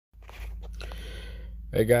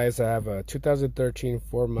Hey guys, I have a 2013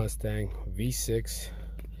 Ford Mustang V6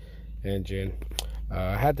 engine.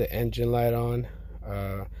 I had the engine light on,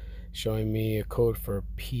 showing me a code for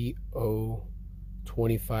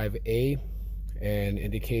PO25A, and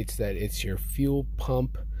indicates that it's your fuel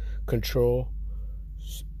pump control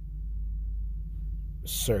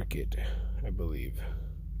circuit, I believe.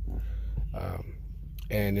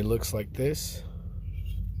 And it looks like this.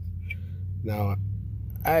 Now,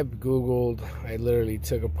 I've Googled, I literally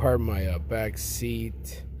took apart my back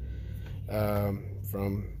seat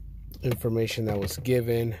from information that was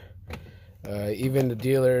given. Even the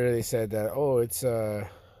dealer, they said that, oh, it's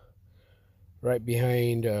right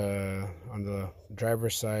behind on the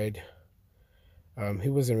driver's side. He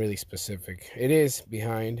wasn't really specific. It is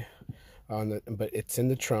behind, but it's in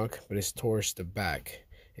the trunk, but it's towards the back.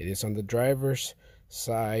 It is on the driver's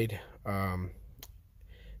side.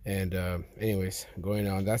 Anyways, going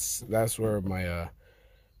on, that's where my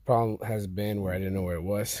problem has been, where I didn't know where it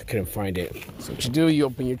was, couldn't find it. So what you do, you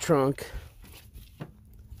open your trunk.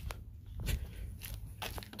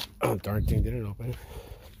 Oh, darn thing didn't open.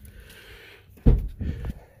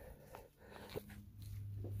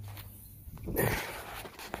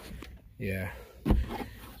 Yeah,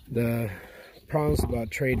 the problems about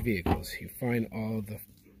trade vehicles, you find all the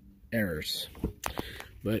errors,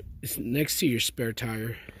 but it's next to your spare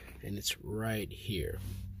tire, and it's right here.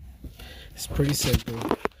 It's pretty simple.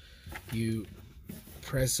 You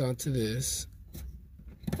press onto this,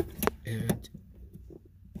 and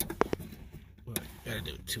well, gotta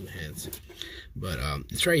do it with two hands, but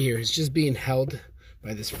it's right here. It's just being held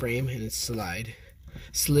by this frame, and it's slid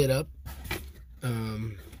up.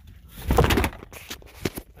 Not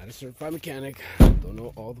a certified mechanic, don't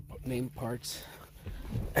know all the name parts.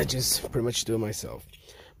 I just pretty much do it myself.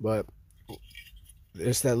 But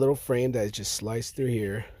there's that little frame that just slides through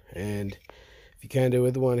here, and if you can't do it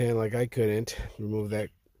with one hand, like I couldn't, remove that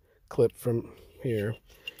clip from here,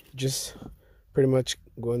 just pretty much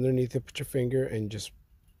go underneath it, put your finger, and just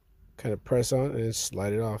kind of press on and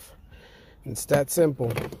slide it off. It's that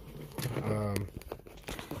simple.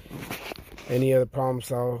 Any other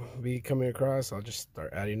problems I'll be coming across, I'll just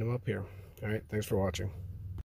start adding them up here. All right, thanks for watching.